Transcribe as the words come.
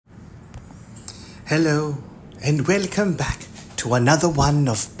Hello, and welcome back to another one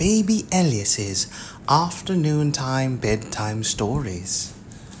of Baby Elias's afternoon time bedtime stories,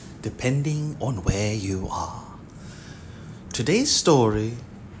 depending on where you are. Today's story,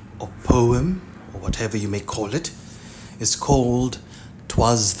 or poem, or whatever you may call it, is called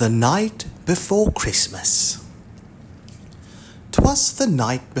 "Twas the Night Before Christmas." "Twas the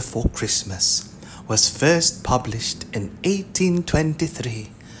Night Before Christmas" was first published in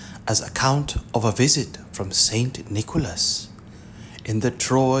 1823 as account of a visit from Saint Nicholas in the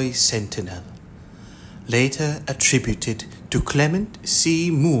Troy Sentinel, later attributed to Clement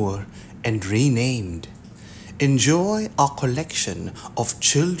C. Moore and renamed. Enjoy our collection of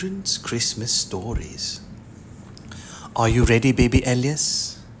children's Christmas stories. Are you ready, Baby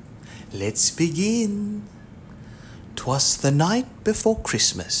Elias? Let's begin. 'Twas the night before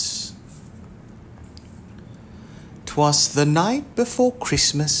Christmas. 'Twas the night before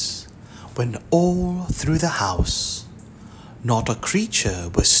Christmas, when all through the house not a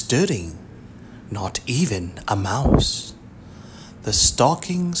creature was stirring, not even a mouse. The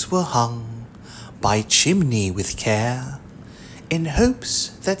stockings were hung by chimney with care, in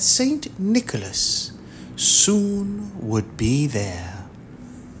hopes that Saint Nicholas soon would be there.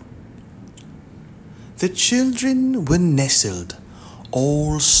 The children were nestled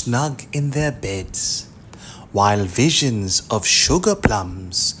all snug in their beds, while visions of sugar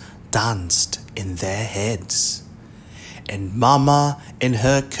plums danced in their heads. And Mamma in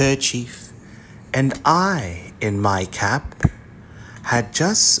her kerchief, and I in my cap, had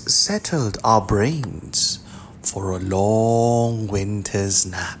just settled our brains for a long winter's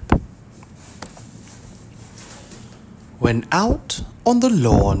nap. When out on the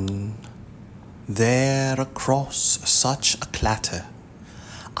lawn, there across such a clatter,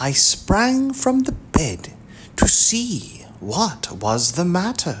 I sprang from the bed to see what was the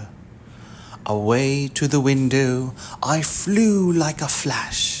matter. Away to the window I flew like a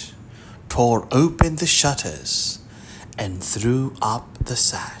flash, tore open the shutters, and threw up the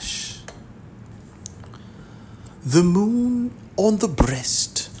sash. The moon on the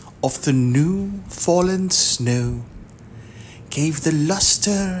breast of the new fallen snow gave the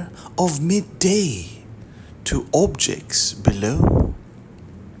luster of midday to objects below,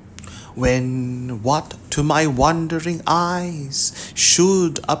 when what to my wondering eyes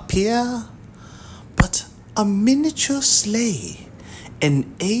should appear but a miniature sleigh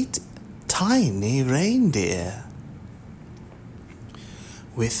and 8 tiny reindeer.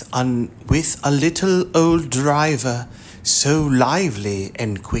 With a little old driver so lively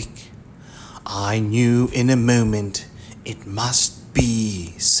and quick, I knew in a moment it must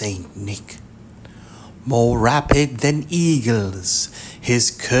be Saint Nick. More rapid than eagles,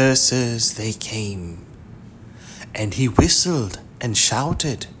 his coursers they came, and he whistled and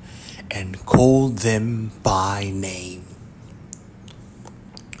shouted and called them by name.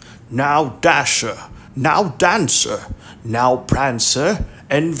 Now Dasher, now Dancer, now Prancer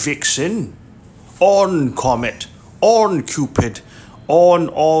and Vixen, on Comet, on Cupid,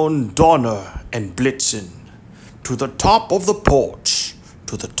 on Donner and Blitzen, to the top of the porch,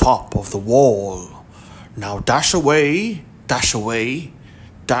 to the top of the wall. Now dash away, dash away,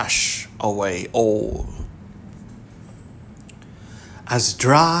 dash away all. As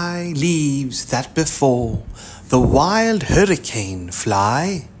dry leaves that before the wild hurricane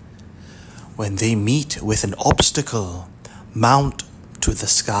fly, when they meet with an obstacle, mount to the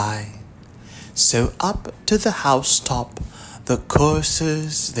sky, so up to the housetop the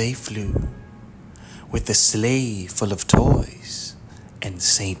coursers they flew, with the sleigh full of toys, and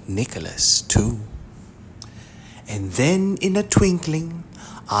Saint Nicholas too. And then in a twinkling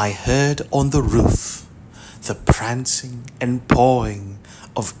I heard on the roof the prancing and pawing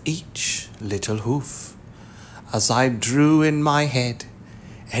of each little hoof. As I drew in my head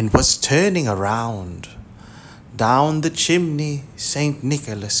and was turning around, down the chimney Saint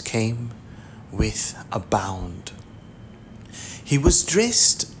Nicholas came with a bound. He was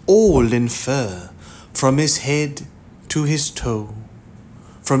dressed all in fur, from his head to his toe,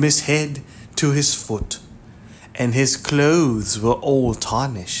 from his head to his foot, and his clothes were all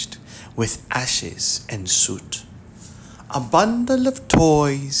tarnished with ashes and soot. A bundle of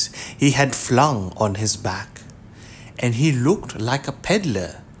toys he had flung on his back, and he looked like a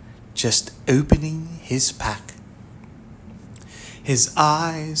peddler just opening his pack. His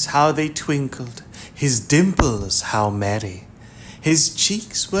eyes, how they twinkled, his dimples, how merry. His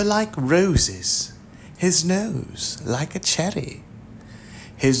cheeks were like roses, his nose like a cherry.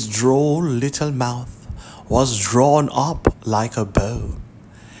 His droll little mouth was drawn up like a bow,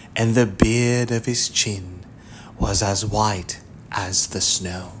 and the beard of his chin was as white as the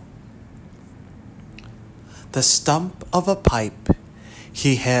snow. The stump of a pipe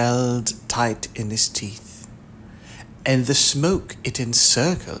he held tight in his teeth, and the smoke it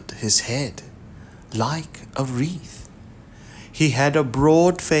encircled his head like a wreath. He had a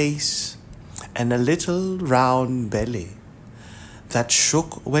broad face and a little round belly that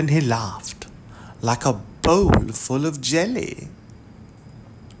shook when he laughed like a bowl full of jelly.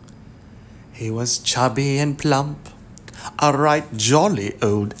 He was chubby and plump, a right jolly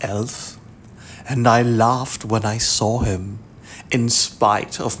old elf, and I laughed when I saw him, in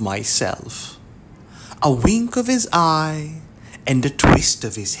spite of myself. A wink of his eye and a twist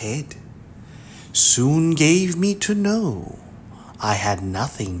of his head soon gave me to know I had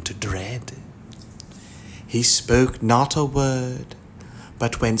nothing to dread. He spoke not a word,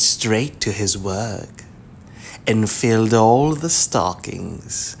 but went straight to his work, and filled all the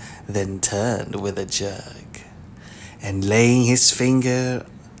stockings, then turned with a jerk, and laying his finger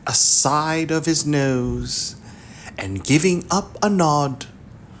aside of his nose, and giving up a nod,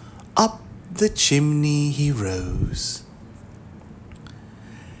 up the chimney he rose.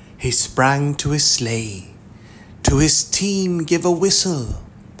 He sprang to his sleigh, to his team give a whistle,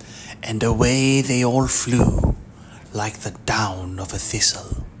 and away they all flew like the down of a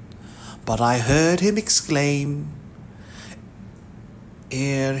thistle. But I heard him exclaim,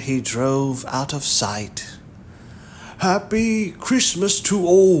 ere he drove out of sight, "Happy Christmas to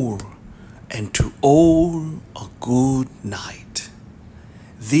all, and to all a good night."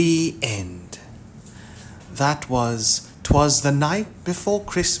 The end. That was "'Twas the Night Before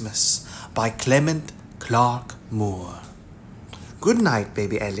Christmas" by Clement Clarke Moore. Good night,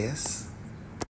 baby Elias.